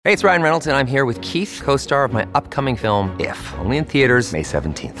Hey, it's Ryan Reynolds, and I'm here with Keith, co-star of my upcoming film, If, only in theaters May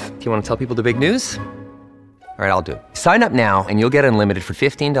 17th. Do you want to tell people the big news? All right, I'll do it. Sign up now and you'll get unlimited for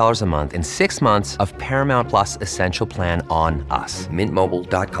 $15 a month and 6 months of Paramount Plus Essential Plan on us.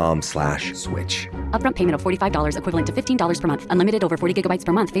 MintMobile.com/switch. Upfront payment of $45 equivalent to $15 per month. Unlimited over 40 gigabytes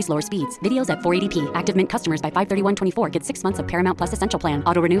per month. Face lower speeds. Videos at 480p. Active Mint customers by 531.24 get 6 months of Paramount Plus Essential Plan.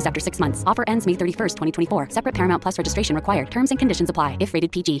 Auto renews after 6 months. Offer ends May 31st, 2024. Separate Paramount Plus registration required. Terms and conditions apply if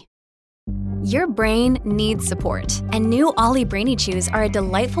rated PG. Your brain needs support, and new Ollie Brainy Chews are a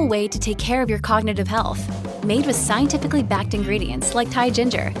delightful way to take care of your cognitive health. Made with scientifically backed ingredients like Thai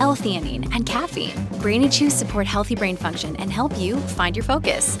ginger, L-theanine, and caffeine, Brainy Chews support healthy brain function and help you find your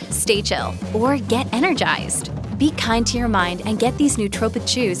focus, stay chill, or get energized. Be kind to your mind and get these nootropic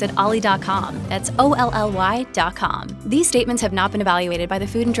chews at ollie.com. That's OLLY.com. These statements have not been evaluated by the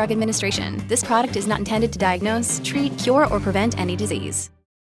Food and Drug Administration. This product is not intended to diagnose, treat, cure, or prevent any disease.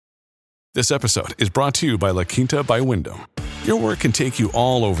 This episode is brought to you by La Quinta by Wyndham. Your work can take you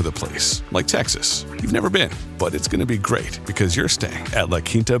all over the place, like Texas. You've never been, but it's going to be great because you're staying at La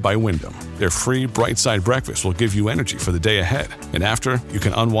Quinta by Wyndham. Their free Bright Side breakfast will give you energy for the day ahead. And after, you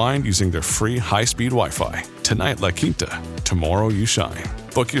can unwind using their free high-speed Wi-Fi. Tonight, La Quinta. Tomorrow, you shine.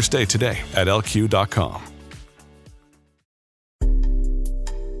 Book your stay today at LQ.com.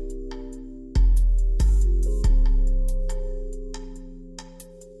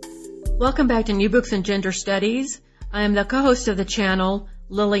 Welcome back to New Books in Gender Studies. I am the co-host of the channel,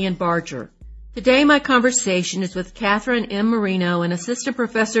 Lillian Barger. Today my conversation is with Catherine M. Marino, an assistant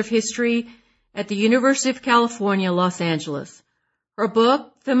professor of history at the University of California, Los Angeles. Her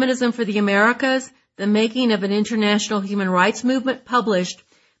book, Feminism for the Americas, The Making of an International Human Rights Movement, published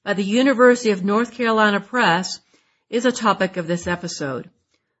by the University of North Carolina Press, is a topic of this episode.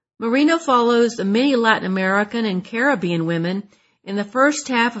 Marino follows the many Latin American and Caribbean women in the first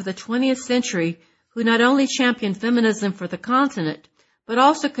half of the 20th century who not only championed feminism for the continent, but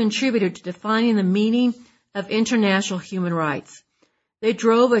also contributed to defining the meaning of international human rights. They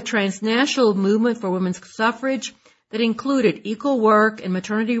drove a transnational movement for women's suffrage that included equal work and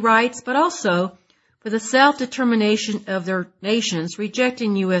maternity rights, but also for the self-determination of their nations,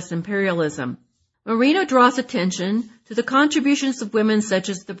 rejecting U.S. imperialism. Marino draws attention to the contributions of women such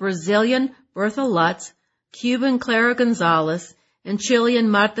as the Brazilian Bertha Lutz, Cuban Clara Gonzalez, and Chilean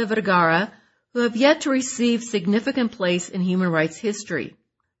Marta Vergara, who have yet to receive significant place in human rights history.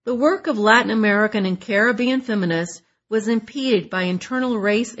 The work of Latin American and Caribbean feminists was impeded by internal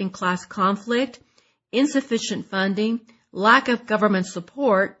race and class conflict, insufficient funding, lack of government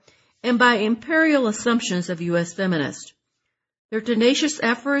support, and by imperial assumptions of U.S. feminists. Their tenacious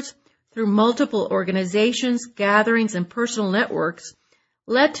efforts through multiple organizations, gatherings, and personal networks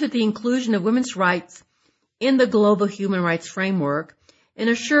led to the inclusion of women's rights in the global human rights framework and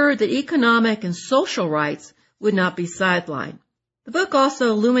assured that economic and social rights would not be sidelined. The book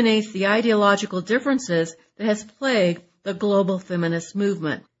also illuminates the ideological differences that has plagued the global feminist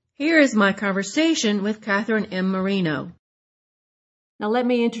movement. Here is my conversation with Catherine M. Marino. Now let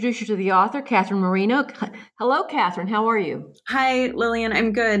me introduce you to the author, Catherine Marino. Hello, Catherine. How are you? Hi, Lillian.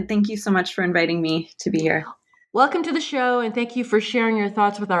 I'm good. Thank you so much for inviting me to be here. Welcome to the show, and thank you for sharing your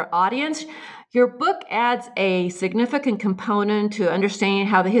thoughts with our audience. Your book adds a significant component to understanding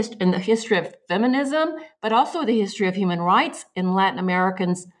how the history of feminism, but also the history of human rights in Latin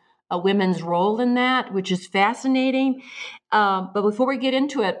Americans, women's role in that, which is fascinating. But before we get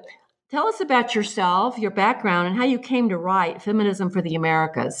into it, tell us about yourself, your background, and how you came to write Feminism for the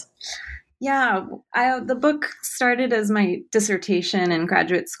Americas. Yeah, the book started as my dissertation in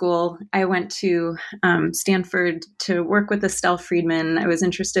graduate school. I went to Stanford to work with Estelle Friedman. I was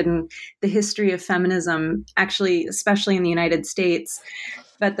interested in the history of feminism, actually, especially in the United States.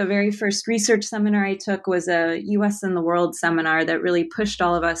 But the very first research seminar I took was a U.S. and the World seminar that really pushed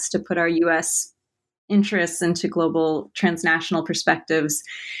all of us to put our U.S. interests into global transnational perspectives.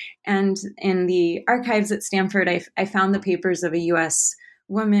 And in the archives at Stanford, I found the papers of a U.S.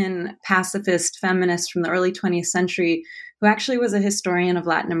 woman, pacifist, feminist from the early 20th century, who actually was a historian of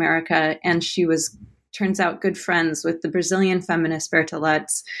Latin America. And she was, turns out, good friends with the Brazilian feminist Berta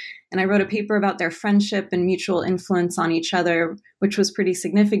Lutz. And I wrote a paper about their friendship and mutual influence on each other, which was pretty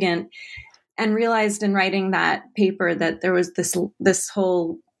significant, and realized in writing that paper that there was this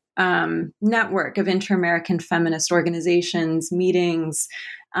whole network of inter-American feminist organizations, meetings,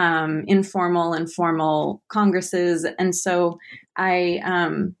 informal and formal congresses. And so I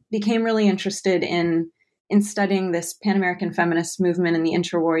became really interested in studying this Pan-American feminist movement in the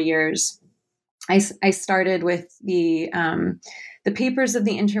interwar years. I started with the papers of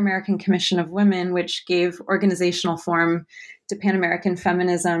the Inter-American Commission of Women, which gave organizational form to Pan-American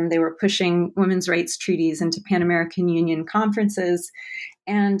feminism. They were pushing women's rights treaties into Pan-American Union conferences.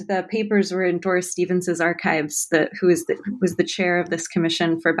 And the papers were in Doris Stevens's archives, who was the chair of this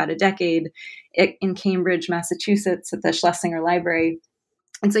commission for about a decade in Cambridge, Massachusetts, at the Schlesinger Library.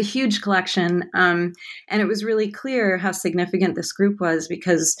 It's a huge collection. And it was really clear how significant this group was,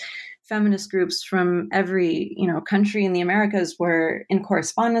 because feminist groups from every country in the Americas were in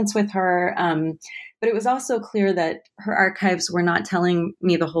correspondence with her. But it was also clear that her archives were not telling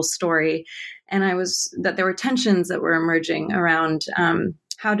me the whole story. And that there were tensions that were emerging around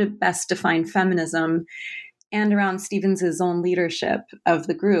how to best define feminism and around Stevens's own leadership of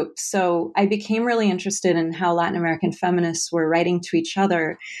the group. So I became really interested in how Latin American feminists were writing to each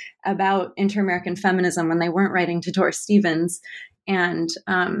other about inter-American feminism when they weren't writing to Doris Stevens. And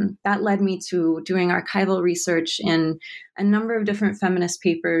that led me to doing archival research in a number of different feminist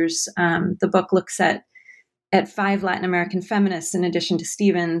papers. The book looks at 5 Latin American feminists in addition to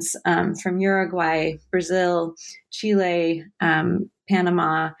Stevens, from Uruguay, Brazil, Chile,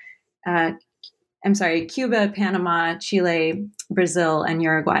 Cuba, Panama, Chile, Brazil, and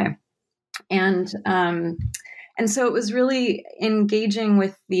Uruguay. And so it was really engaging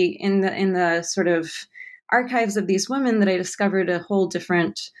with in the sort of archives of these women that I discovered a whole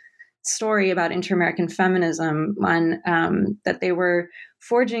different story about inter-American feminism, one that they were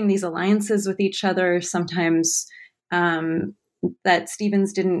forging these alliances with each other, sometimes that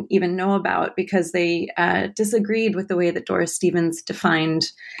Stevens didn't even know about, because they disagreed with the way that Doris Stevens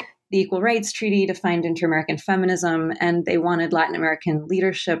defined the Equal Rights Treaty, defined inter-American feminism, and they wanted Latin American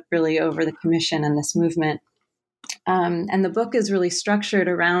leadership really over the commission and this movement. And the book is really structured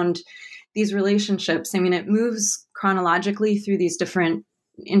around these relationships. I mean, it moves chronologically through these different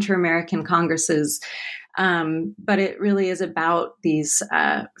inter-American congresses, but it really is about these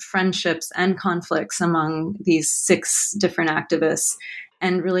friendships and conflicts among these 6 different activists,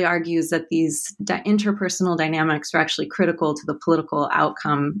 and really argues that these interpersonal dynamics are actually critical to the political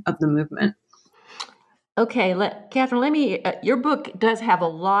outcome of the movement. Okay, Catherine, your book does have a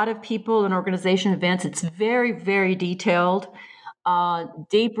lot of people and organization events. It's very, very detailed.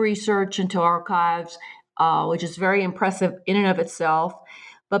 Deep research into archives, which is very impressive in and of itself.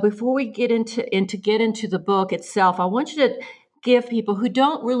 But before we get into the book itself, I want you to give people who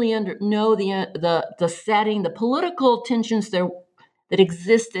don't really know the setting, the political tensions that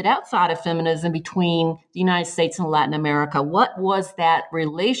existed outside of feminism between the United States and Latin America. What was that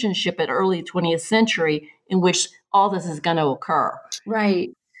relationship at early 20th century in which all this is going to occur? Right.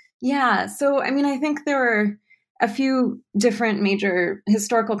 Yeah. So, I mean, I think there were a few different major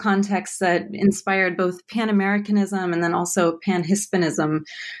historical contexts that inspired both Pan-Americanism and then also Pan-Hispanism.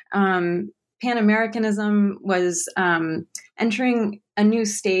 Pan-Americanism was entering a new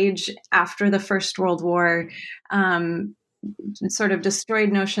stage after the First World War. Sort of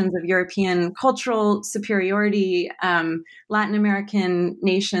destroyed notions of European cultural superiority. Latin American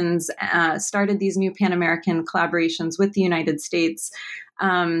nations started these new Pan-American collaborations with the United States.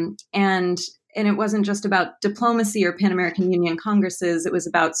 And it wasn't just about diplomacy or Pan-American Union congresses. It was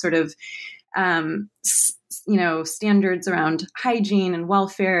about sort of, standards around hygiene and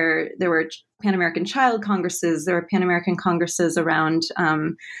welfare. There were Pan-American child congresses. There were Pan-American congresses around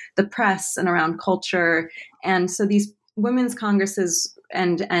the press and around culture. And so these women's congresses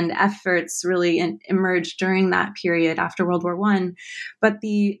and efforts really emerged during that period after World War I. But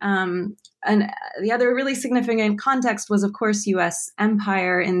the other really significant context was, of course, U.S.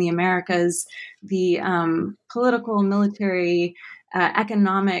 empire in the Americas, the political, military,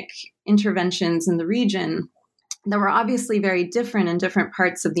 economic interventions in the region that were obviously very different in different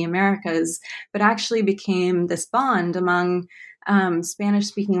parts of the Americas, but actually became this bond among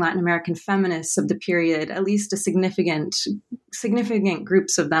Spanish-speaking Latin American feminists of the period, at least a significant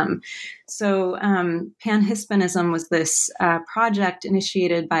groups of them. So Pan-Hispanism was this project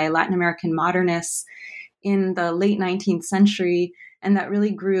initiated by Latin American modernists in the late 19th century, and that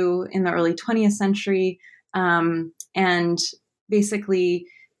really grew in the early 20th century, and basically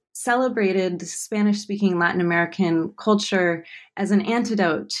celebrated the Spanish-speaking Latin American culture as an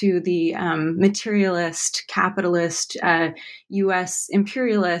antidote to the materialist, capitalist, U.S.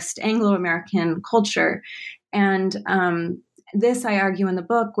 imperialist, Anglo-American culture. And this, I argue in the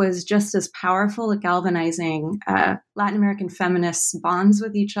book, was just as powerful at galvanizing Latin American feminists' bonds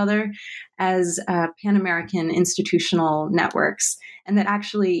with each other as Pan-American institutional networks. And that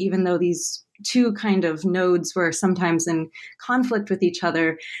actually, even though these two kind of nodes were sometimes in conflict with each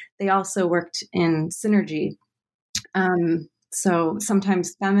other, they also worked in synergy. So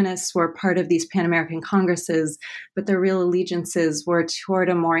sometimes feminists were part of these Pan-American Congresses, but their real allegiances were toward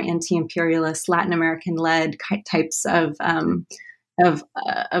a more anti-imperialist, Latin American-led types of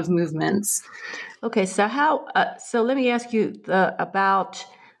movements. Okay, so so let me ask you about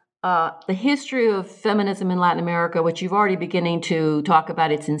the history of feminism in Latin America, which you've already beginning to talk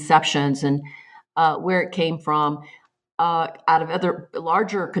about its inceptions and where it came from, out of other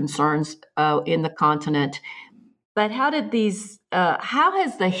larger concerns in the continent. But how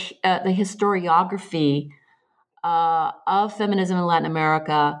has the historiography of feminism in Latin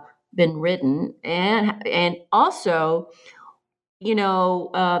America been written, and also,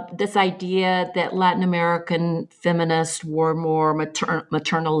 this idea that Latin American feminists were more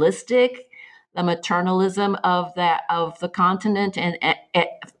maternalistic, the maternalism of the continent, and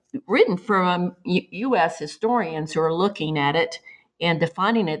written from U.S. historians who are looking at it and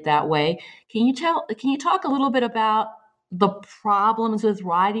defining it that way. Can you talk a little bit about the problems with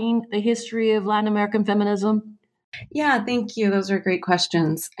writing the history of Latin American feminism? Yeah, thank you. Those are great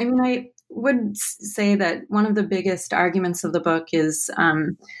questions. I mean, I would say that one of the biggest arguments of the book is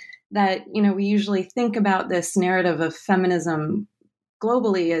that, we usually think about this narrative of feminism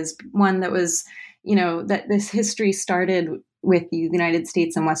globally as one that was, that this history started with the United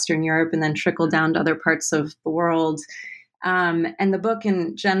States and Western Europe and then trickled down to other parts of the world. And the book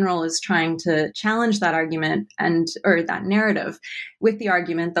in general is trying to challenge that argument or that narrative with the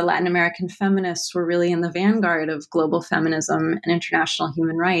argument that Latin American feminists were really in the vanguard of global feminism and international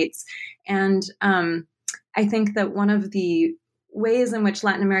human rights. And I think that one of the ways in which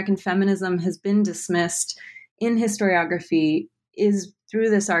Latin American feminism has been dismissed in historiography is through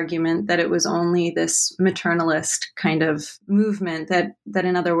this argument that it was only this maternalist kind of movement, that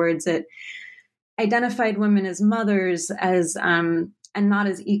in other words, it identified women as mothers, and not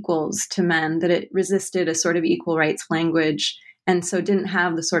as equals to men, that it resisted a sort of equal rights language, and so didn't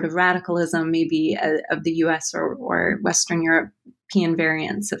have the sort of radicalism maybe of the US or Western European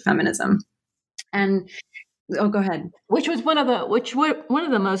variants of feminism. And go ahead. Which was one of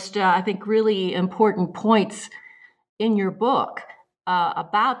the most I think really important points in your book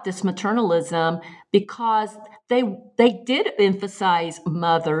about this maternalism, because they did emphasize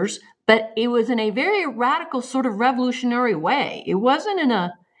mothers, but it was in a very radical sort of revolutionary way. It wasn't in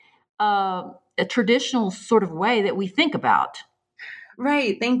a traditional sort of way that we think about.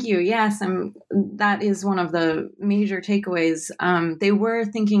 Right. Thank you. Yes. That is one of the major takeaways. They were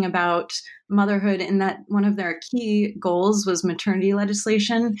thinking about motherhood in that one of their key goals was maternity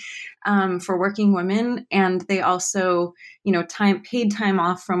legislation for working women. And they also, paid time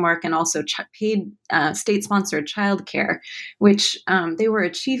off from work and also paid state-sponsored childcare, which they were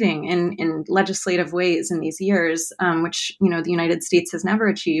achieving in legislative ways in these years, which, the United States has never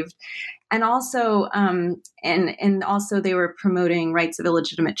achieved. And also, and also, they were promoting rights of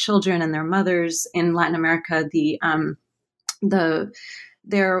illegitimate children and their mothers in Latin America.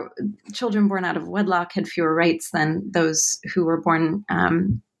 Their children born out of wedlock had fewer rights than those who were born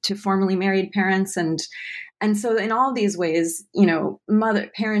to formally married parents, and so in all these ways,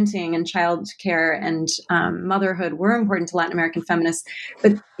 parenting and child care and motherhood were important to Latin American feminists.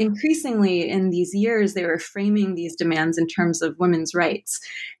 But increasingly in these years, they were framing these demands in terms of women's rights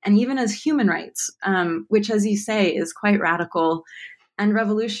and even as human rights, which, as you say, is quite radical and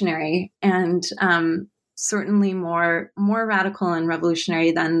revolutionary, and certainly more radical and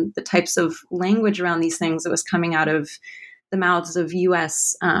revolutionary than the types of language around these things that was coming out of the mouths of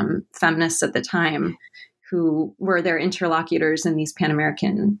U.S. Feminists at the time, who were their interlocutors in these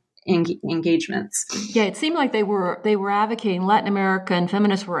Pan-American engagements. Yeah, it seemed like they were advocating, Latin American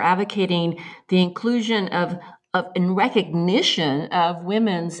feminists were advocating the inclusion of in recognition of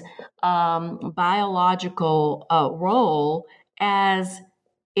women's biological role as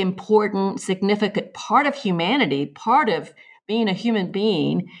important, significant part of humanity, part of being a human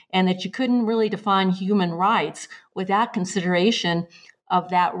being, and that you couldn't really define human rights without consideration of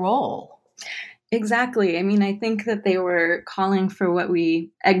that role. Exactly. I mean, I think that they were calling for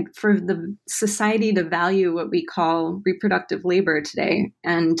for the society to value what we call reproductive labor today.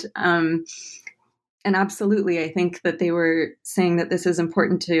 And absolutely, I think that they were saying that this is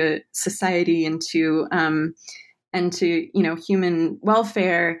important to society and to human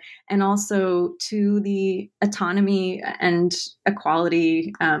welfare, and also to the autonomy and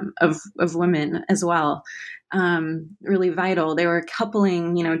equality of women as well. Really vital. They were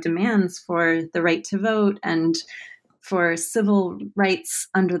coupling, demands for the right to vote and for civil rights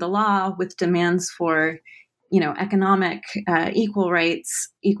under the law with demands for, economic equal rights,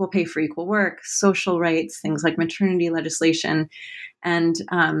 equal pay for equal work, social rights, things like maternity legislation, and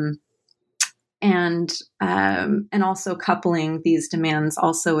and also coupling these demands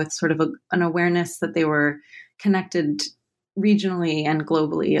also with sort of an awareness that they were connected regionally and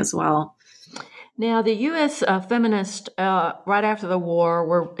globally as well. Now, the U.S. Feminists, right after the war,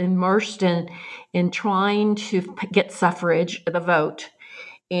 were immersed in trying to get suffrage, the vote.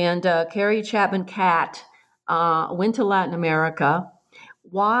 And Carrie Chapman Catt went to Latin America.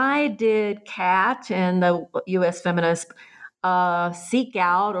 Why did Catt and the U.S. Feminists seek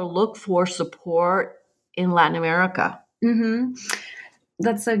out or look for support in Latin America? Mm-hmm.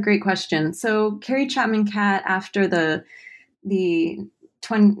 That's a great question. So Carrie Chapman Catt, after the 19th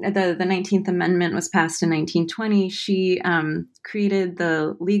Amendment was passed in 1920, she created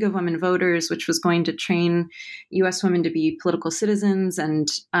the League of Women Voters, which was going to train U.S. women to be political citizens, and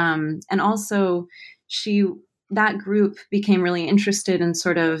also that group became really interested in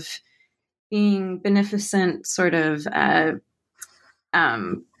sort of being beneficent, sort of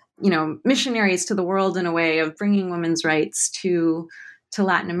missionaries to the world in a way of bringing women's rights to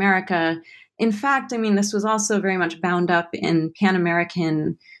Latin America. In fact, I mean, this was also very much bound up in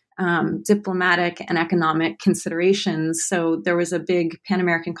Pan-American diplomatic and economic considerations. So there was a big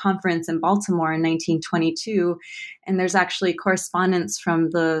Pan-American conference in Baltimore in 1922, and there's actually correspondence from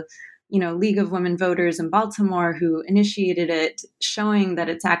the League of Women Voters in Baltimore who initiated it, showing that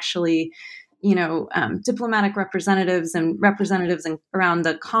it's actually diplomatic representatives around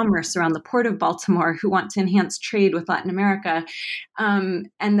the commerce around the port of Baltimore who want to enhance trade with Latin America,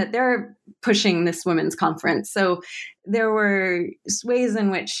 and that they're pushing this women's conference. So there were ways in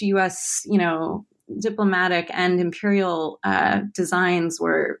which U.S. diplomatic and imperial designs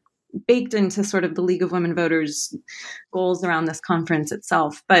were baked into sort of the League of Women Voters goals around this conference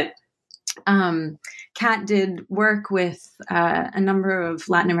itself. But Catt did work with a number of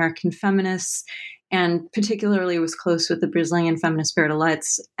Latin American feminists, and particularly was close with the Brazilian feminist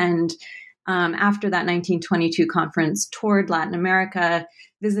Bertolettes. And after that 1922 conference, toured Latin America,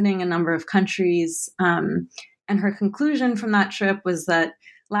 visiting a number of countries. And her conclusion from that trip was that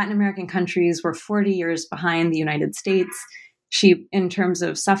Latin American countries were 40 years behind the United States. In terms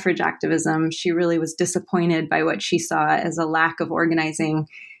of suffrage activism, she really was disappointed by what she saw as a lack of organizing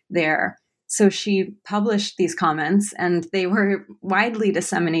there. So she published these comments, and they were widely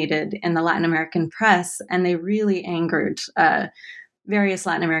disseminated in the Latin American press, and they really angered various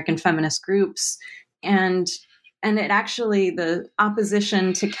Latin American feminist groups. And it actually, the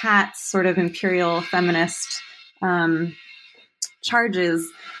opposition to Catt's sort of imperial feminist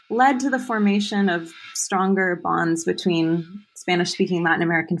charges led to the formation of stronger bonds between Spanish-speaking Latin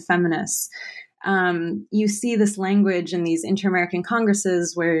American feminists. You see this language in these inter-American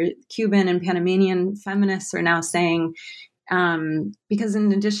congresses where Cuban and Panamanian feminists are now saying, because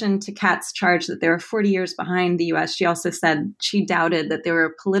in addition to Catt's charge that they were 40 years behind the U.S., she also said she doubted that they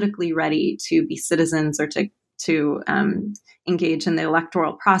were politically ready to be citizens or to engage in the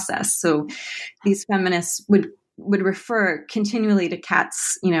electoral process. So these feminists would refer continually to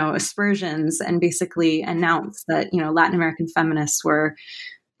Catt's, aspersions, and basically announce that, Latin American feminists were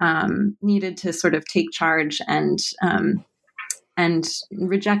needed to sort of take charge and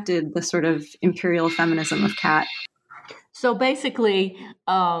rejected the sort of imperial feminism of Catt. So basically,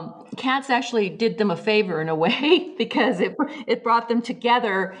 Catt's actually did them a favor in a way because it brought them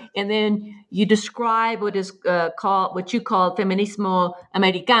together. And then you describe what you call feminismo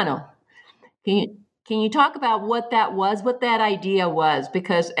americano. Can you talk about what that was, what that idea was?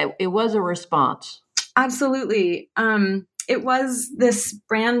 Because it was a response. Absolutely. It was this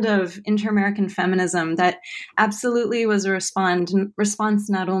brand of inter-American feminism that absolutely was a response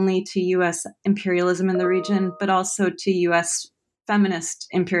not only to U.S. imperialism in the region, but also to U.S. feminist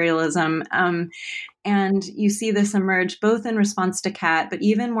imperialism. And you see this emerge both in response to Catt, but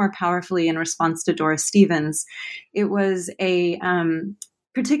even more powerfully in response to Doris Stevens. It was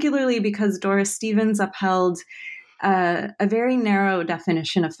particularly because Doris Stevens upheld a very narrow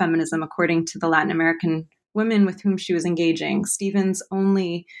definition of feminism according to the Latin American women with whom she was engaging. Stevens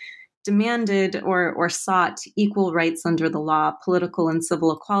only demanded or sought equal rights under the law, political and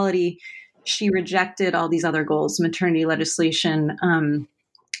civil equality. She rejected all these other goals, maternity legislation,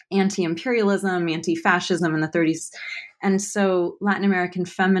 anti-imperialism, anti-fascism in the 30s. And so Latin American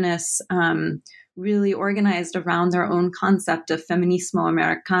feminists really organized around their own concept of feminismo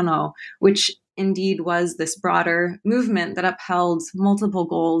americano, which indeed was this broader movement that upheld multiple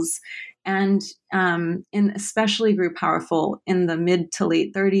goals, and especially grew powerful in the mid to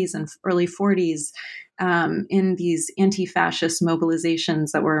late 30s and early 40s in these anti-fascist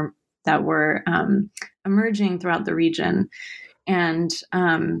mobilizations that were emerging throughout the region. And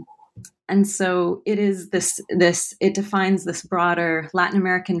And so it is it defines this broader Latin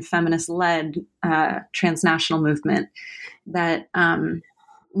American feminist-led transnational movement that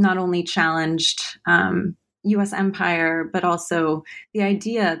not only challenged U.S. empire, but also the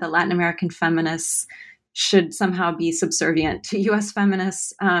idea that Latin American feminists should somehow be subservient to U.S.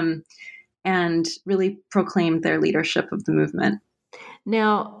 feminists, and really proclaimed their leadership of the movement.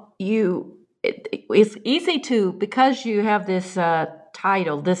 Now, it's easy to, because you have this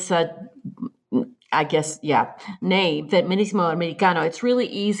title, this name, Feminismo Americano, it's really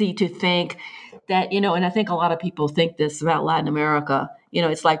easy to think that, and I think a lot of people think this about Latin America,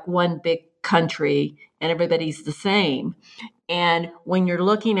 it's like one big country and everybody's the same. And when you're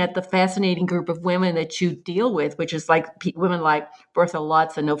looking at the fascinating group of women that you deal with, which is like women like Bertha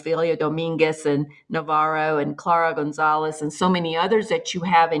Lutz and Ofelia Dominguez and Navarro and Clara Gonzalez and so many others that you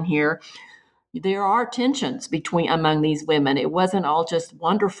have in here, there are tensions among these women. It wasn't all just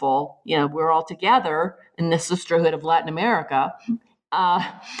wonderful. We're all together in the sisterhood of Latin America.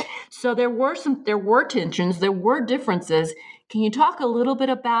 So there were tensions, there were differences. Can you talk a little bit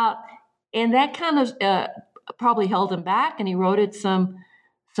about, and that kind of probably held him back, and eroded some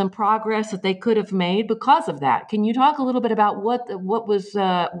progress that they could have made because of that. Can you talk a little bit about what was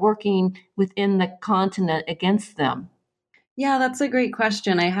working within the continent against them? Yeah, that's a great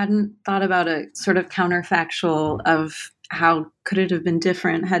question. I hadn't thought about a sort of counterfactual of how could it have been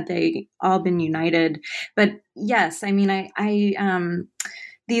different had they all been united. But yes, I mean, I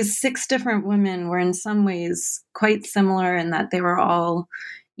these 6 different women were in some ways quite similar in that they were all,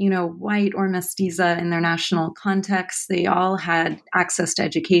 white or mestiza in their national context. They all had access to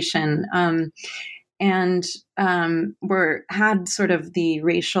education, and had sort of the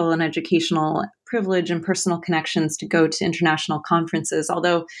racial and educational privilege and personal connections to go to international conferences.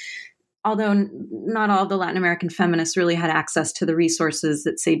 Although not all the Latin American feminists really had access to the resources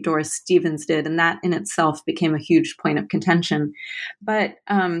that, say, Doris Stevens did, and that in itself became a huge point of contention. But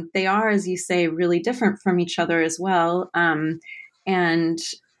they are, as you say, really different from each other as well. And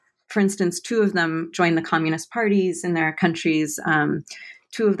for instance, 2 of them joined the communist parties in their countries.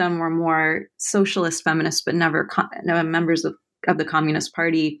 2 of them were more socialist feminists, but never members of the Communist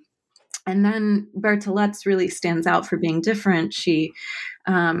Party. And then Berta Lutz really stands out for being different. She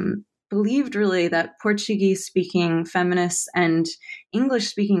believed really that Portuguese-speaking feminists and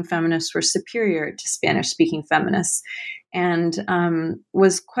English-speaking feminists were superior to Spanish-speaking feminists, and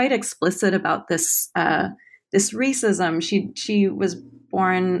was quite explicit about this racism. She was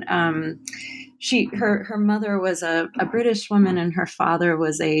born. Her mother was a British woman, and her father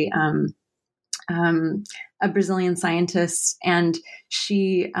was a Brazilian scientist, and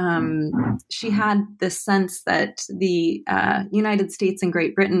she had this sense that the United States and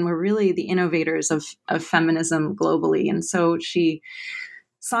Great Britain were really the innovators of feminism globally, and so she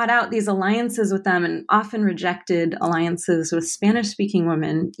sought out these alliances with them and often rejected alliances with Spanish-speaking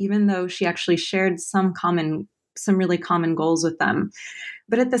women, even though she actually shared some really common goals with them.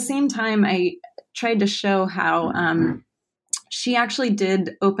 But at the same time, I tried to show how she actually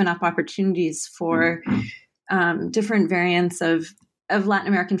did open up opportunities for different variants of Latin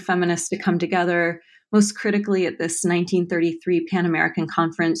American feminists to come together. Most critically, at this 1933 Pan American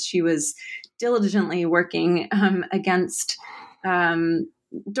Conference, she was diligently working against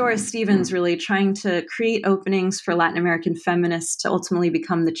Doris Stevens, really trying to create openings for Latin American feminists to ultimately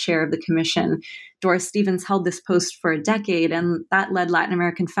become the chair of the commission. Doris Stevens held this post for a decade, and that led Latin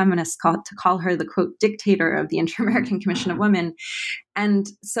American feminists to call her the, quote, dictator of the Inter-American Commission of Women. And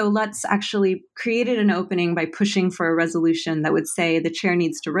so Lutz actually created an opening by pushing for a resolution that would say the chair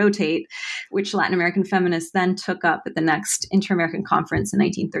needs to rotate, which Latin American feminists then took up at the next Inter-American Conference in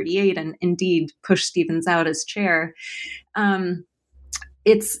 1938 and indeed pushed Stevens out as chair.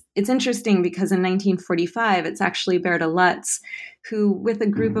 It's interesting because in 1945, it's actually Berta Lutz who, with a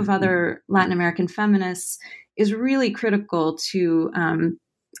group of other Latin American feminists, is really critical to,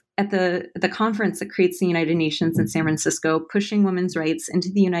 at the conference that creates the United Nations in San Francisco, pushing women's rights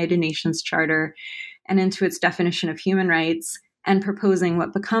into the United Nations Charter and into its definition of human rights, and proposing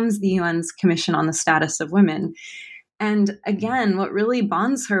what becomes the UN's Commission on the Status of Women. And again, what really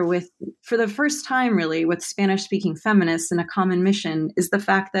bonds her with, for the first time really, with Spanish-speaking feminists in a common mission is the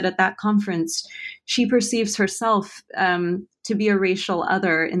fact that at that conference, she perceives herself to be a racial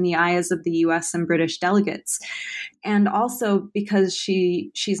other in the eyes of the US and British delegates. And also because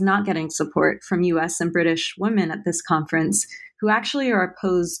she's not getting support from US and British women at this conference who actually are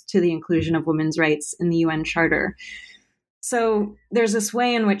opposed to the inclusion of women's rights in the UN Charter. So there's this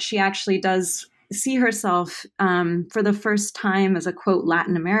way in which she actually does see herself for the first time as a, quote,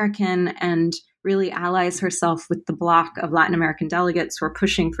 Latin American, and really allies herself with the bloc of Latin American delegates who are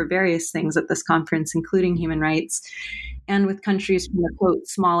pushing for various things at this conference, including human rights, and with countries from the, quote,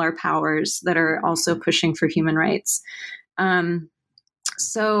 smaller powers that are also pushing for human rights.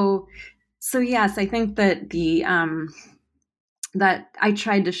 So yes, I think that that I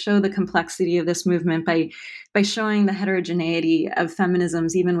tried to show the complexity of this movement by showing the heterogeneity of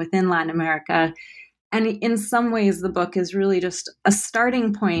feminisms even within Latin America. And in some ways, the book is really just a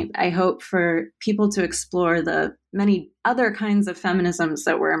starting point, I hope, for people to explore the many other kinds of feminisms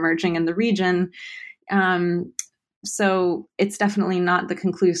that were emerging in the region. So it's definitely not the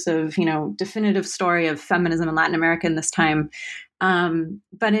conclusive, definitive story of feminism in Latin America in this time.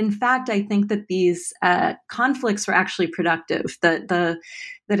 But in fact, I think that these conflicts were actually productive, that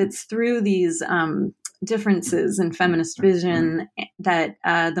it's through these differences in feminist vision that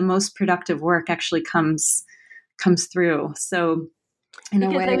the most productive work actually comes through. So in a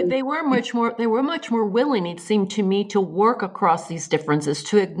way, they were much more willing, it seemed to me, to work across these differences,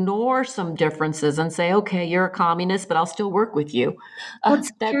 to ignore some differences and say, okay, you're a communist, but I'll still work with you.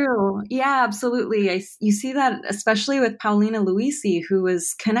 That's true. Yeah, absolutely. You see that especially with Paulina Luisi, who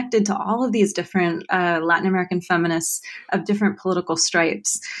was connected to all of these different Latin American feminists of different political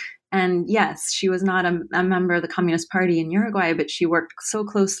stripes. And yes, she was not a member of the Communist Party in Uruguay, but she worked so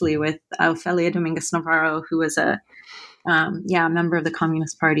closely with Ofelia Dominguez Navarro, who was a member of the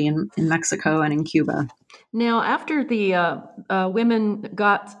Communist Party in Mexico and in Cuba. Now, after the women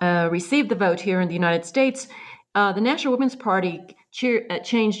received the vote here in the United States, the National Women's Party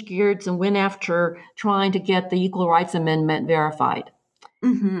changed gears and went after trying to get the Equal Rights Amendment verified.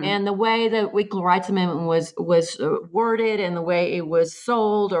 Mm-hmm. And the way the Equal Rights Amendment was worded and the way it was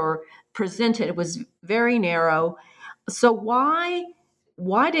sold or presented, it was very narrow. So why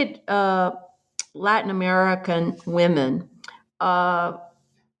did Latin American women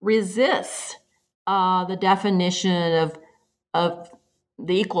resist the definition of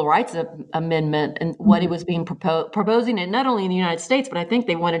the Equal Rights Amendment and what it was being proposing, and not only in the United States, but I think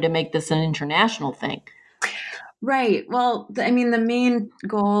they wanted to make this an international thing. Right. Well, the main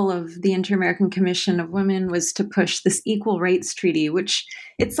goal of the Inter-American Commission of Women was to push this Equal Rights Treaty, which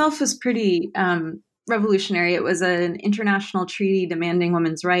itself was pretty revolutionary. It was an international treaty demanding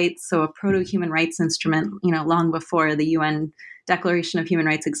women's rights, so a proto-human rights instrument, long before the UN Declaration of Human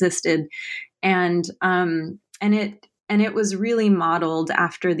Rights existed, and it was really modeled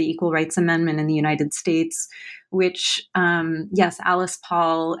after the Equal Rights Amendment in the United States, which, Alice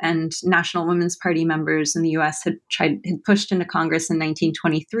Paul and National Women's Party members in the U.S. had pushed into Congress in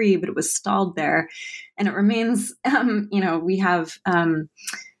 1923, but it was stalled there, and it remains.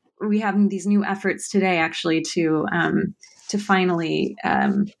 We have these new efforts today, actually, to finally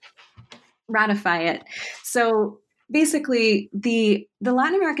ratify it. So basically, the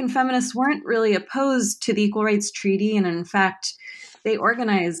Latin American feminists weren't really opposed to the Equal Rights Treaty, and in fact, they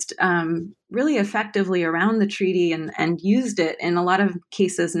organized really effectively around the treaty and used it in a lot of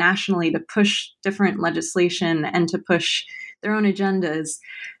cases nationally to push different legislation and to push their own agendas.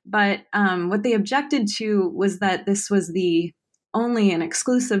 But what they objected to was that this was the only an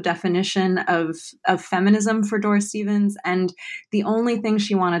exclusive definition of feminism for Dora Stevens, and the only thing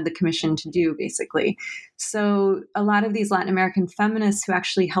she wanted the commission to do, basically. So a lot of these Latin American feminists who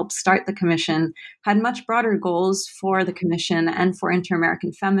actually helped start the commission had much broader goals for the commission and for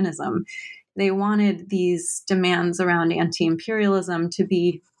inter-American feminism. They wanted these demands around anti-imperialism to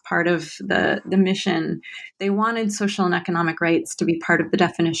be part of the mission. They wanted social and economic rights to be part of the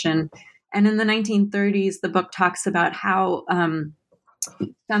definition. And in the 1930s, the book talks about how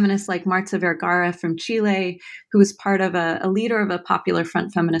feminists like Marta Vergara from Chile, who was part of a leader of a Popular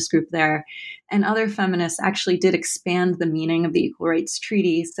Front feminist group there, and other feminists actually did expand the meaning of the Equal Rights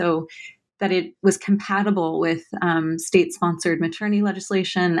Treaty so that it was compatible with state-sponsored maternity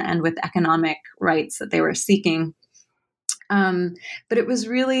legislation and with economic rights that they were seeking. But it was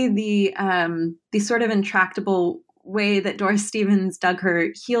really the sort of intractable way that Doris Stevens dug her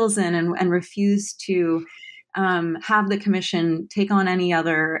heels in and refused to have the commission take on any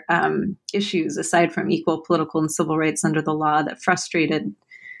other issues aside from equal political and civil rights under the law that frustrated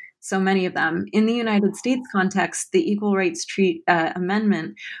so many of them. In the United States context, the Equal Rights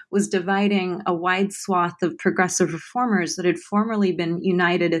Amendment was dividing a wide swath of progressive reformers that had formerly been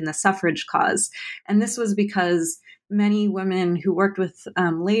united in the suffrage cause. And this was because many women who worked with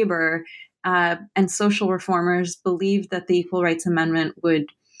labor and social reformers believed that the Equal Rights Amendment would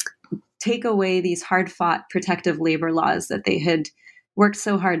take away these hard-fought protective labor laws that they had worked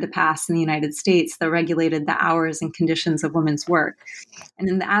so hard to pass in the United States that regulated the hours and conditions of women's work. And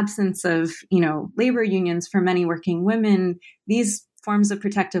in the absence of, labor unions for many working women, these forms of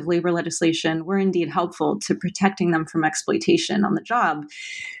protective labor legislation were indeed helpful to protecting them from exploitation on the job.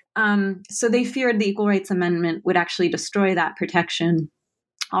 So they feared the Equal Rights Amendment would actually destroy that protection.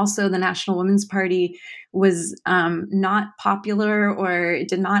 Also, the National Women's Party was not popular or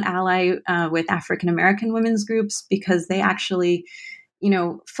did not ally with African American women's groups because they actually,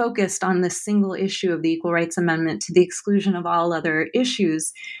 focused on this single issue of the Equal Rights Amendment to the exclusion of all other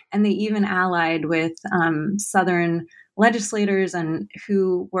issues. And they even allied with Southern legislators and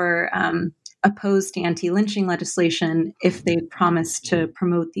who were opposed to anti-lynching legislation if they promised to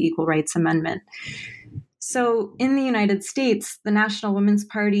promote the Equal Rights Amendment. So in the United States, the National Women's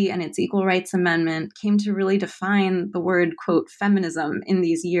Party and its Equal Rights Amendment came to really define the word, quote, feminism in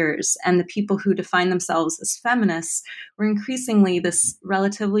these years. And the people who define themselves as feminists were increasingly this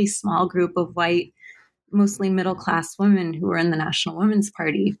relatively small group of white, mostly middle-class women who were in the National Women's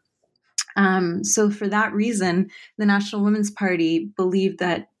Party. So for that reason, the National Women's Party believed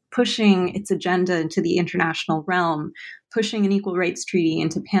that pushing its agenda into the international realm, pushing an equal rights treaty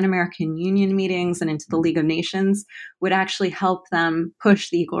into Pan-American Union meetings and into the League of Nations would actually help them push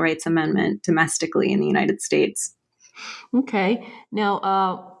the Equal Rights Amendment domestically in the United States. Okay.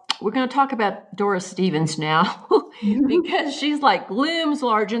 Now, we're going to talk about Doris Stevens now because she's looms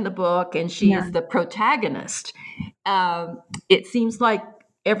large in the book and she is the protagonist. It seems like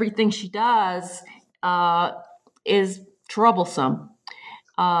everything she does is troublesome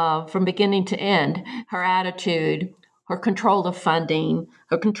from beginning to end. Her attitude, her control of funding,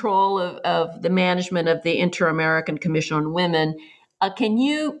 her control of the management of the Inter-American Commission on Women. Can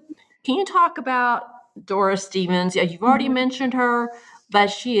you talk about Doris Stevens? You've already mentioned her, but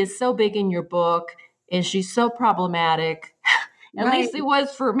she is so big in your book and she's so problematic. At least it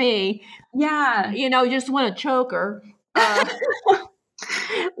was for me. Yeah. You just want to choke her.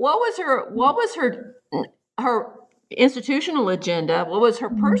 What was her institutional agenda? What was her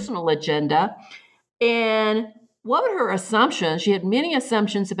personal agenda? And what were her assumptions? She had many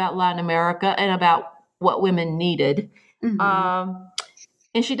assumptions about Latin America and about what women needed. Mm-hmm.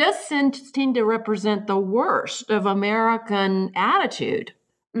 And she does seem to represent the worst of American attitude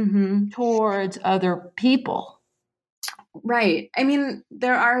towards other people. Right. I mean,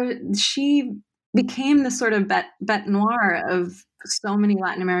 she became the sort of bête noire of so many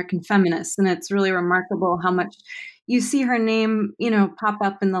Latin American feminists. And it's really remarkable how much you see her name, pop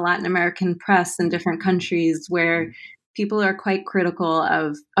up in the Latin American press in different countries where people are quite critical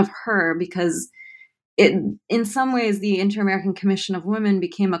of her because in some ways, the Inter-American Commission of Women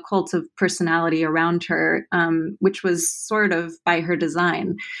became a cult of personality around her, which was sort of by her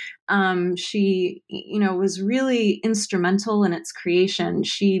design. She, was really instrumental in its creation.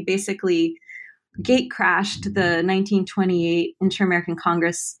 She basically gate-crashed the 1928 Inter-American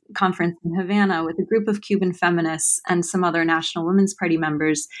Conference in Havana with a group of Cuban feminists and some other National Women's Party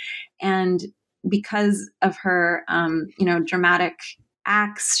members. And because of her, dramatic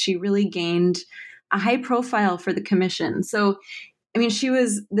acts, she really gained a high profile for the commission. So, she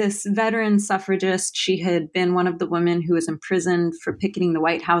was this veteran suffragist. She had been one of the women who was imprisoned for picketing the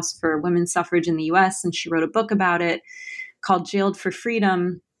White House for women's suffrage in the U.S., and she wrote a book about it called Jailed for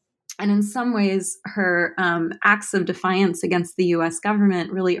Freedom. And in some ways, her acts of defiance against the U.S.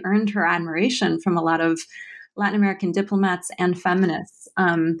 government really earned her admiration from a lot of Latin American diplomats and feminists,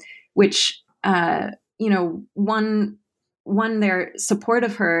 which, won their support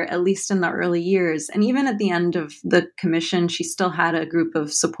of her, at least in the early years. And even at the end of the commission, she still had a group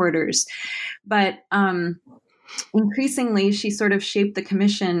of supporters. But increasingly, she sort of shaped the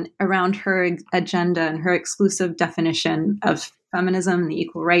commission around her agenda and her exclusive definition of feminism, the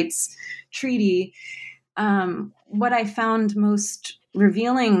Equal Rights Treaty. What I found most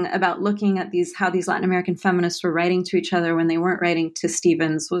revealing about looking at how these Latin American feminists were writing to each other when they weren't writing to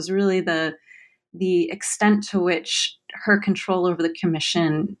Stevens was really the extent to which her control over the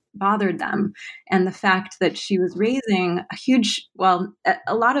commission bothered them, and the fact that she was raising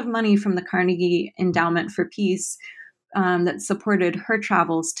a lot of money from the Carnegie Endowment for Peace that supported her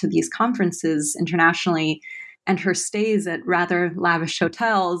travels to these conferences internationally and her stays at rather lavish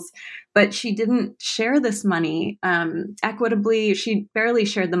hotels. But she didn't share this money equitably. She barely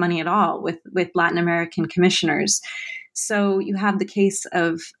shared the money at all with Latin American commissioners. So you have the case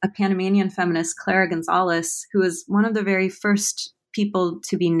of a Panamanian feminist, Clara Gonzalez, who was one of the very first people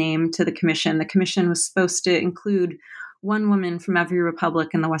to be named to the commission. The commission was supposed to include one woman from every republic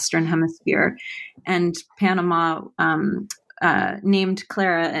in the Western Hemisphere. And Panama named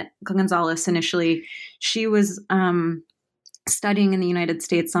Clara Gonzalez initially. She was studying in the United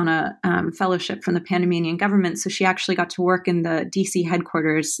States on a fellowship from the Panamanian government. So she actually got to work in the DC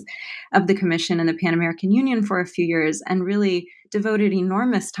headquarters of the commission in the Pan American Union for a few years and really devoted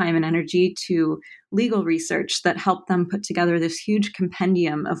enormous time and energy to legal research that helped them put together this huge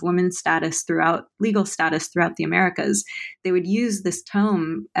compendium of women's legal status throughout the Americas. They would use this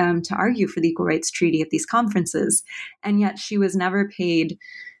tome to argue for the Equal Rights Treaty at these conferences. And yet she was never paid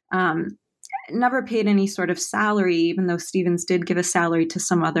any sort of salary, even though Stevens did give a salary to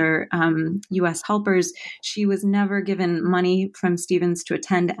some other U.S. helpers. She was never given money from Stevens to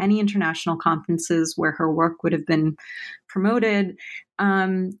attend any international conferences where her work would have been promoted.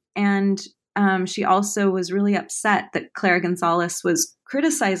 She also was really upset that Clara Gonzalez was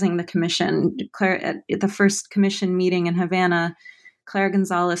criticizing the commission. At the first commission meeting in Havana, Clara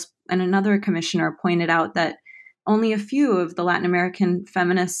Gonzalez and another commissioner pointed out that only a few of the Latin American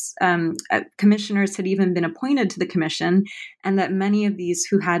feminist commissioners had even been appointed to the commission, and that many of these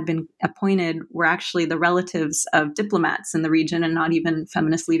who had been appointed were actually the relatives of diplomats in the region and not even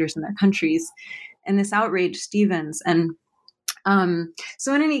feminist leaders in their countries. And this outraged Stevens. And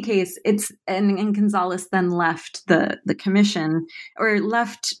so in any case, and Gonzalez then left the commission, or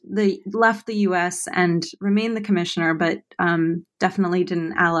left the U.S. and remained the commissioner, but definitely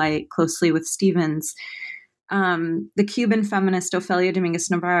didn't ally closely with Stevens. The Cuban feminist Ofelia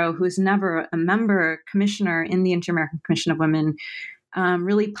Dominguez Navarro, who was never a member commissioner in the Inter-American Commission of Women,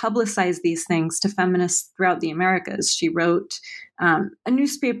 really publicized these things to feminists throughout the Americas. She wrote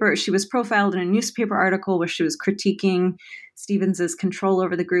she was profiled in a newspaper article where she was critiquing Stevens's control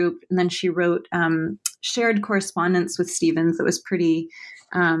over the group. And then she wrote shared correspondence with Stevens that was pretty,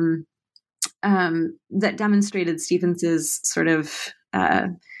 that demonstrated Stevens's sort of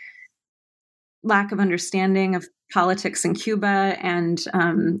lack of understanding of politics in Cuba, and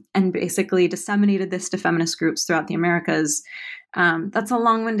basically disseminated this to feminist groups throughout the Americas. That's a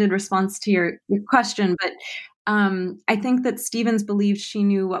long-winded response to your question, but I think that Stevens believed she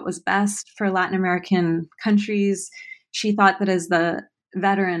knew what was best for Latin American countries. She thought that as the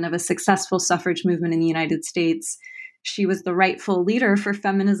veteran of a successful suffrage movement in the United States, she was the rightful leader for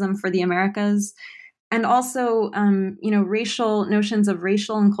feminism for the Americas. And also, notions of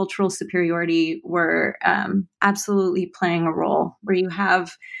racial and cultural superiority were absolutely playing a role, where you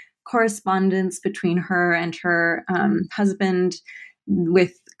have correspondence between her and her husband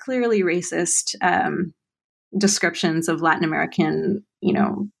with clearly racist descriptions of Latin American,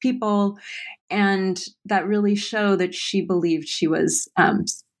 people, and that really show that she believed she was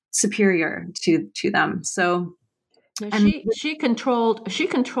superior to them. So. And she controlled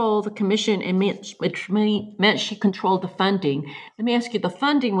the commission, which meant she controlled the funding. Let me ask you, the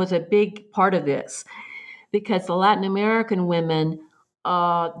funding was a big part of this because the Latin American women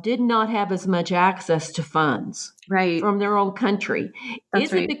did not have as much access to funds from their own country.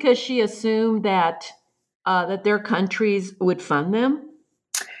 Is it because she assumed that their countries would fund them?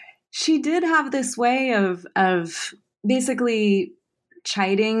 She did have this way of basically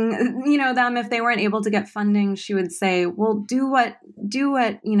chiding, them if they weren't able to get funding. She would say, well, do what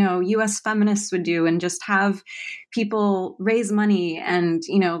U.S. feminists would do and just have people raise money and,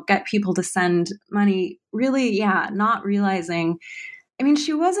 get people to send money. Really, not realizing. I mean,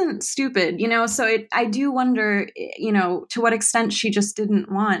 she wasn't stupid, so I do wonder, to what extent she just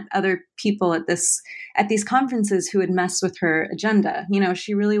didn't want other people at these conferences who would mess with her agenda.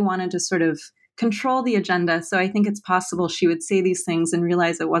 She really wanted to sort of control the agenda. So I think it's possible she would say these things and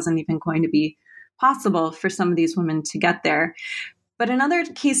realize it wasn't even going to be possible for some of these women to get there. But in other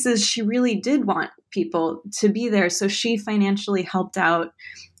cases, she really did want people to be there. So she financially helped out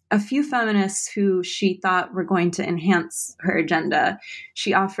a few feminists who she thought were going to enhance her agenda.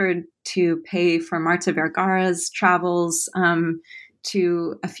 She offered to pay for Marta Vergara's travels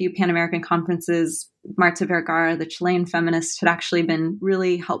to a few Pan-American conferences. Marta Vergara, the Chilean feminist, had actually been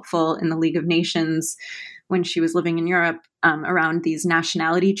really helpful in the League of Nations when she was living in Europe around these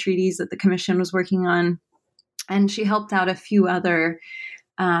nationality treaties that the commission was working on. And she helped out a few other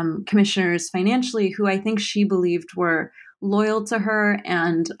commissioners financially who I think she believed were loyal to her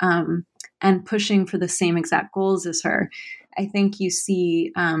and pushing for the same exact goals as her. I think you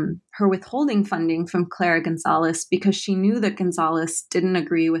see her withholding funding from Clara Gonzalez because she knew that Gonzalez didn't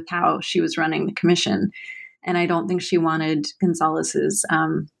agree with how she was running the commission. And I don't think she wanted Gonzalez's,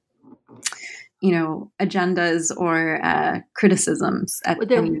 agendas or criticisms.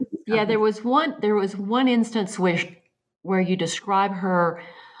 There was one instance where you describe her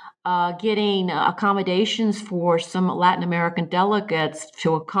getting accommodations for some Latin American delegates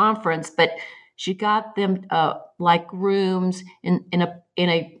to a conference, but she got them like rooms in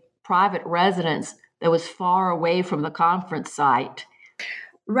a private residence that was far away from the conference site.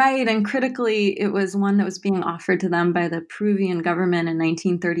 Right. And critically, it was one that was being offered to them by the Peruvian government in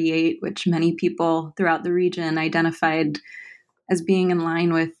 1938, which many people throughout the region identified as being in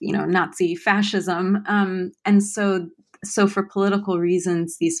line with, Nazi fascism. And so for political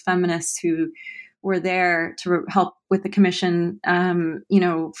reasons, these feminists who were there to help with the commission,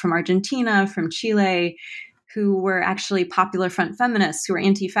 from Argentina, from Chile, who were actually Popular Front feminists, who were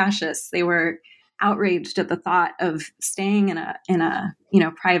anti-fascists. They were outraged at the thought of staying in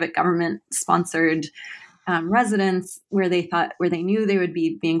a private government sponsored residence where they knew they would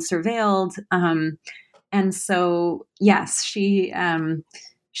be being surveilled. And so, yes, she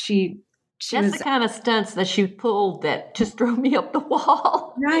That's the kind of stunts that she pulled that just drove me up the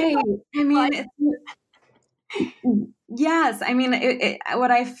wall. Right. I mean, yes. I mean,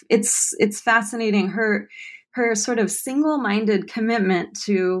 it's fascinating. Her sort of single-minded commitment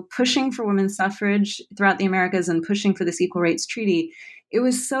to pushing for women's suffrage throughout the Americas and pushing for this equal rights treaty. It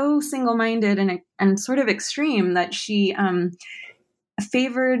was so single-minded and sort of extreme that she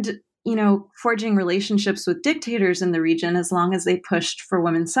favored, forging relationships with dictators in the region as long as they pushed for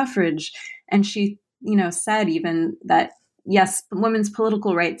women's suffrage. And she, said even that, yes, women's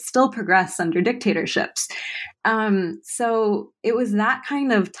political rights still progress under dictatorships. So it was that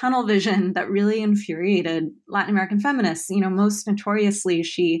kind of tunnel vision that really infuriated Latin American feminists. Most notoriously,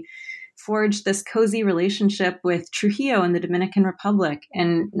 she forged this cozy relationship with Trujillo in the Dominican Republic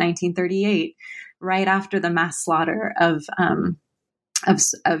in 1938, right after the mass slaughter of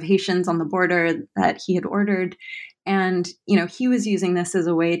Haitians on the border that he had ordered. And, he was using this as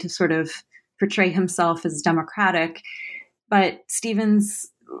a way to sort of portray himself as democratic. But Stevens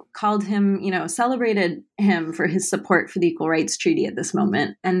called him, celebrated him for his support for the Equal Rights Treaty at this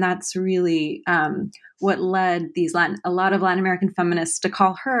moment. And that's really what led a lot of Latin American feminists to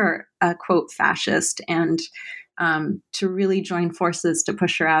call her a, quote, fascist, and to really join forces to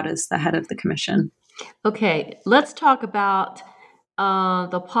push her out as the head of the commission. Okay, let's talk about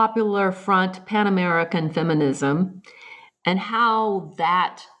the Popular Front Pan-American feminism and how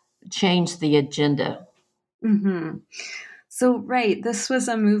that changed the agenda. Mm-hmm. So, right, this was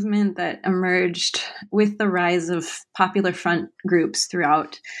a movement that emerged with the rise of Popular Front groups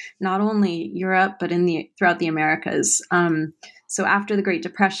throughout not only Europe, but throughout the Americas. So after the Great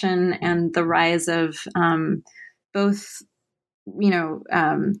Depression and the rise of both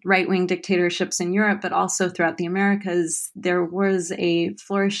right-wing dictatorships in Europe, but also throughout the Americas, there was a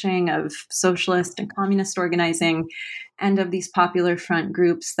flourishing of socialist and communist organizing and of these Popular Front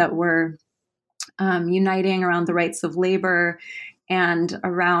groups that were uniting around the rights of labor and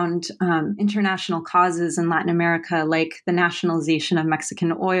around international causes in Latin America, like the nationalization of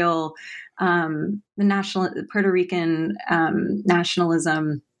Mexican oil, the Puerto Rican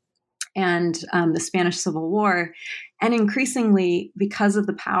nationalism, and the Spanish Civil War. And increasingly, because of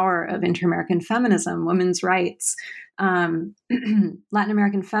the power of inter-American feminism, women's rights, Latin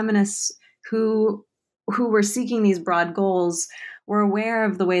American feminists who were seeking these broad goals were aware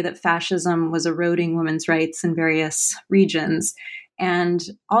of the way that fascism was eroding women's rights in various regions. And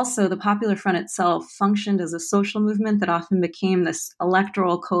also the Popular Front itself functioned as a social movement that often became this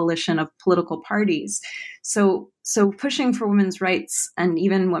electoral coalition of political parties. So pushing for women's rights and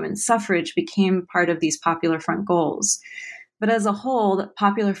even women's suffrage became part of these Popular Front goals. But as a whole, the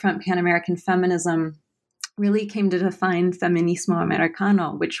Popular Front Pan-American feminism really came to define Feminismo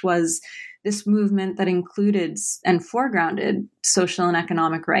Americano, which was this movement that included and foregrounded social and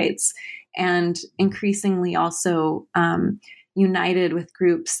economic rights, and increasingly also united with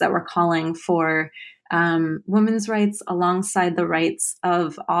groups that were calling for women's rights alongside the rights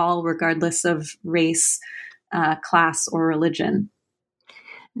of all, regardless of race, class, or religion.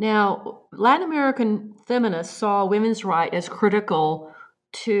 Now, Latin American feminists saw women's rights as critical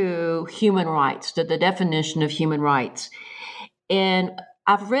to human rights, to the definition of human rights. And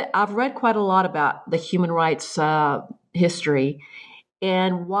I've read quite a lot about the human rights history,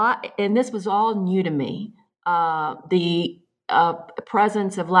 and this was all new to me. The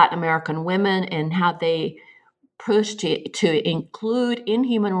presence of Latin American women and how they pushed to include in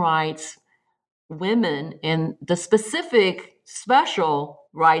human rights women and the special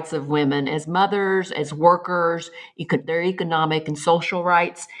rights of women as mothers, as workers, their economic and social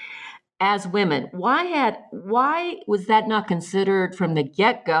rights as women. Why was that not considered from the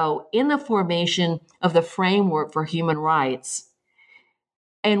get-go in the formation of the framework for human rights?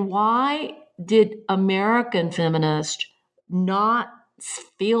 And why did American feminists not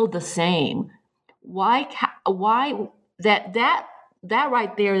feel the same? Why that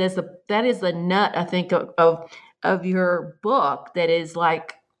right there? That is the nut, I think, of your book. That is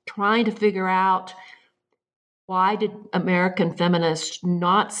like trying to figure out, why did American feminists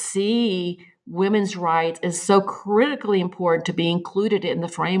not see women's rights as so critically important to be included in the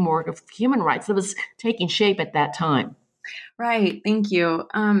framework of human rights that was taking shape at that time? Right. Thank you.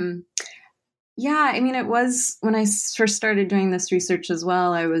 Yeah, I mean, it was when I first started doing this research as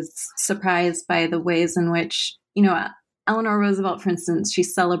well, I was surprised by the ways in which, Eleanor Roosevelt, for instance, she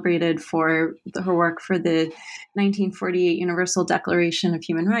celebrated for her work for the 1948 Universal Declaration of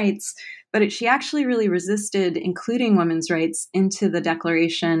Human Rights, but she actually really resisted including women's rights into the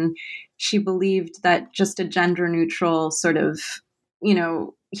Declaration. She believed that just a gender neutral sort of,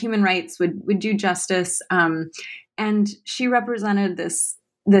 human rights would do justice. And she represented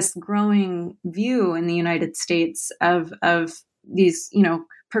this growing view in the United States of these,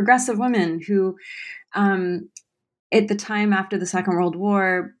 progressive women who, at the time after the Second World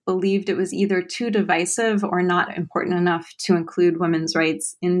War, believed it was either too divisive or not important enough to include women's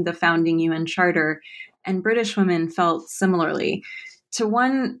rights in the founding UN Charter. And British women felt similarly.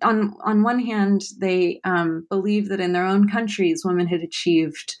 On one hand, they believed that in their own countries, women had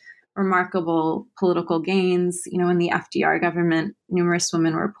achieved remarkable political gains. In the FDR government, numerous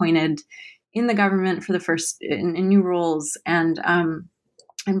women were appointed in the government for the first in new roles, and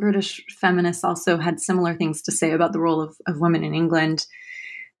British feminists also had similar things to say about the role of women in England.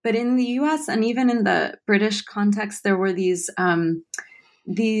 But in the U.S. and even in the British context, there were these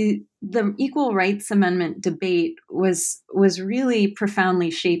the Equal Rights Amendment debate was really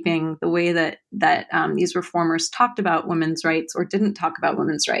profoundly shaping the way that these reformers talked about women's rights or didn't talk about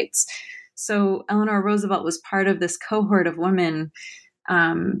women's rights. So Eleanor Roosevelt was part of this cohort of women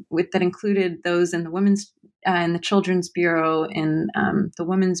that included those in the women's in the Children's Bureau, in the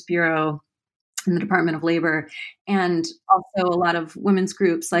Women's Bureau, in the Department of Labor, and also a lot of women's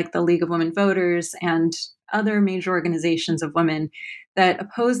groups like the League of Women Voters and other major organizations of women that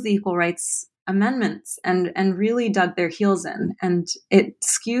opposed the Equal Rights Amendments and really dug their heels in. And it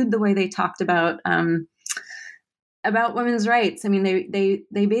skewed the way they talked about women's rights. I mean,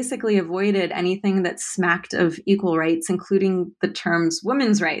 they basically avoided anything that smacked of equal rights, including the terms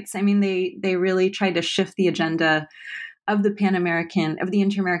women's rights. I mean, they really tried to shift the agenda of the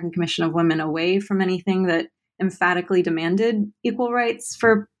Inter-American Commission of Women away from anything that emphatically demanded equal rights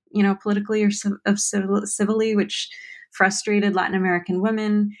for, politically or civilly, which frustrated Latin American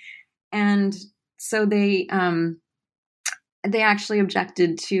women. And so they actually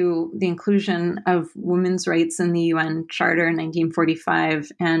objected to the inclusion of women's rights in the UN Charter in 1945.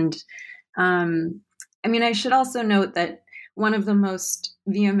 And I should also note that one of the most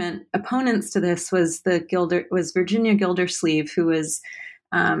vehement opponents to this was Virginia Gildersleeve, who was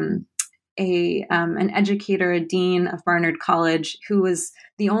an educator, a dean of Barnard College, who was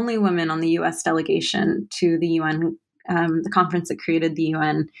the only woman on the U.S. delegation to the UN, the conference that created the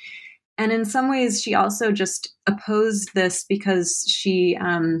UN. And in some ways, she also just opposed this because she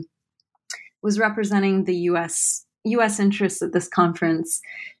was representing the U.S. interests at this conference.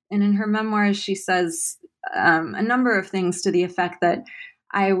 And in her memoirs, she says a number of things to the effect that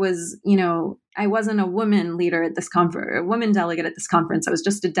I wasn't a woman leader at this conference, a woman delegate at this conference. I was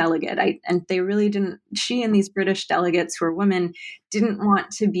just a delegate. And they really didn't, she and these British delegates who were women didn't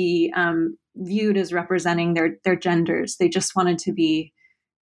want to be viewed as representing their genders. They just wanted to be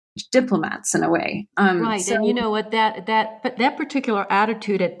diplomats in a way. Right. And you know what, that particular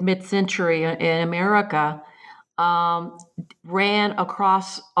attitude at mid-century in America ran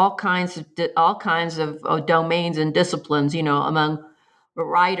across all kinds of domains and disciplines, among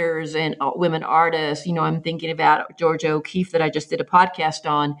writers and women artists. I'm thinking about Georgia O'Keeffe that I just did a podcast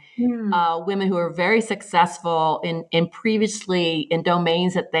on, women who are very successful in previously in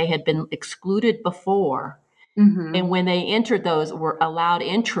domains that they had been excluded before. Mm-hmm. And when they entered those, were allowed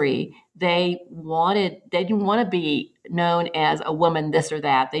entry, they didn't want to be known as a woman, this or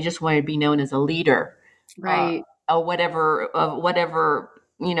that. They just wanted to be known as a leader, right? Or whatever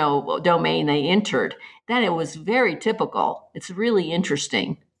domain they entered. That it was very typical. It's really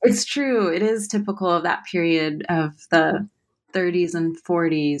interesting. It's true. It is typical of that period of the 30s and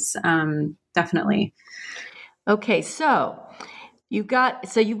 40s. Definitely. Okay, so you've got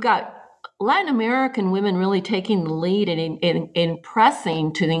Latin American women really taking the lead in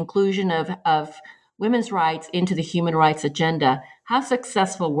pressing to the inclusion of women's rights into the human rights agenda. How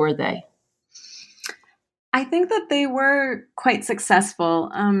successful were they? I think that they were quite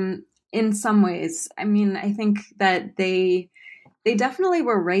successful in some ways. I mean, I think that they definitely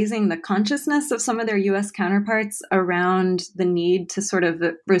were raising the consciousness of some of their U.S. counterparts around the need to sort of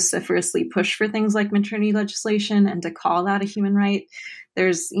vociferously push for things like maternity legislation and to call that a human right.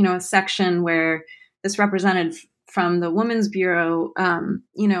 There's, a section where this representative from the Women's Bureau,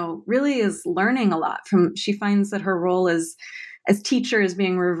 really is learning a lot from. She finds that her role as teacher is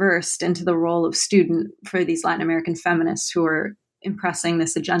being reversed into the role of student for these Latin American feminists who are impressing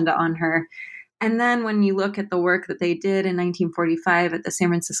this agenda on her. And then when you look at the work that they did in 1945 at the San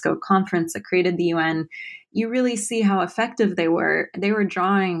Francisco conference that created the UN, you really see how effective they were. They were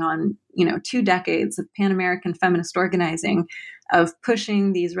drawing on, 2 decades of Pan-American feminist organizing, of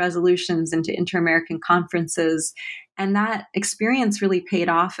pushing these resolutions into inter-American conferences. And that experience really paid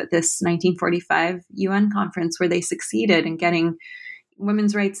off at this 1945 UN conference, where they succeeded in getting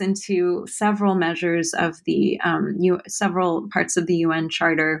women's rights into several measures of the several parts of the UN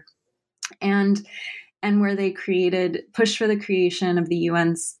Charter, and where they pushed for the creation of the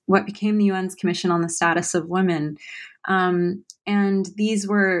UN's, what became the UN's Commission on the Status of Women. And these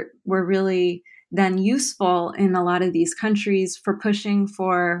were really then useful in a lot of these countries for pushing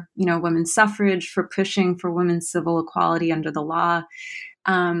for, women's suffrage, for pushing for women's civil equality under the law.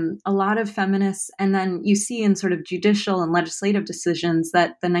 A lot of feminists, and then you see in sort of judicial and legislative decisions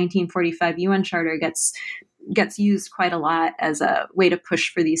that the 1945 UN Charter gets used quite a lot as a way to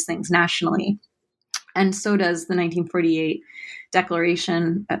push for these things nationally. And so does the 1948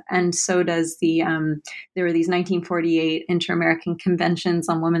 Declaration, and so does there were these 1948 Inter-American Conventions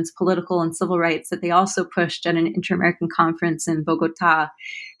on Women's Political and Civil Rights that they also pushed at an Inter-American conference in Bogota.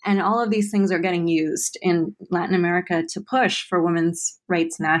 And all of these things are getting used in Latin America to push for women's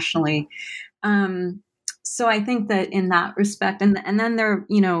rights nationally. So I think that in that respect, and then there,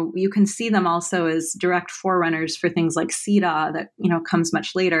 you can see them also as direct forerunners for things like CEDAW that, comes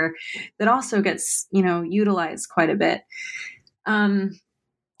much later, that also gets, utilized quite a bit.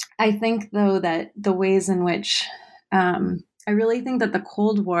 I think, though, that the ways in which I really think that the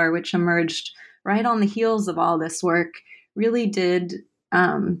Cold War, which emerged right on the heels of all this work, really did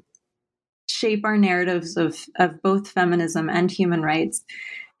shape our narratives of both feminism and human rights,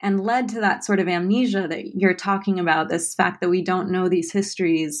 and led to that sort of amnesia that you're talking about, this fact that we don't know these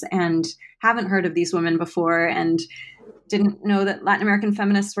histories and haven't heard of these women before and didn't know that Latin American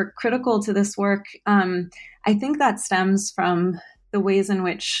feminists were critical to this work. I think that stems from the ways in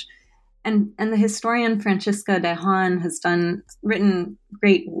which, and the historian Francisca de Haan has written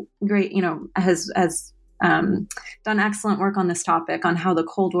great, has done excellent work on this topic, on how the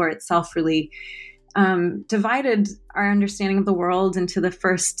Cold War itself really divided our understanding of the world into the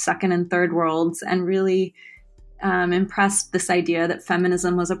first, second, and third worlds, and really impressed this idea that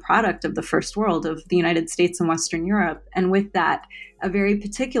feminism was a product of the first world, of the United States and Western Europe. And with that, a very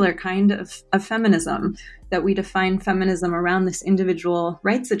particular kind of feminism, that we define feminism around this individual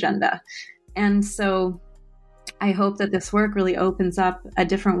rights agenda. And so I hope that this work really opens up a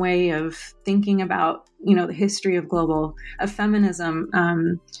different way of thinking about, the history of feminism,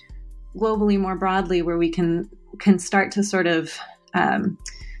 globally more broadly, where we can start to sort of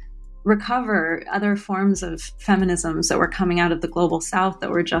recover other forms of feminisms that were coming out of the global South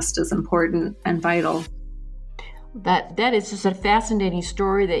that were just as important and vital. That is just a fascinating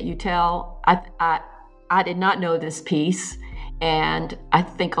story that you tell. I did not know this piece, and I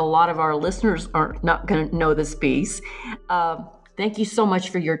think a lot of our listeners are not going to know this piece. Thank you so much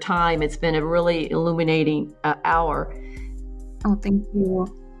for your time. It's been a really illuminating hour. Oh, thank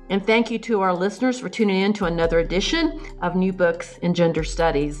you. And thank you to our listeners for tuning in to another edition of New Books in Gender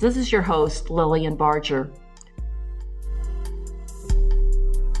Studies. This is your host, Lillian Barger.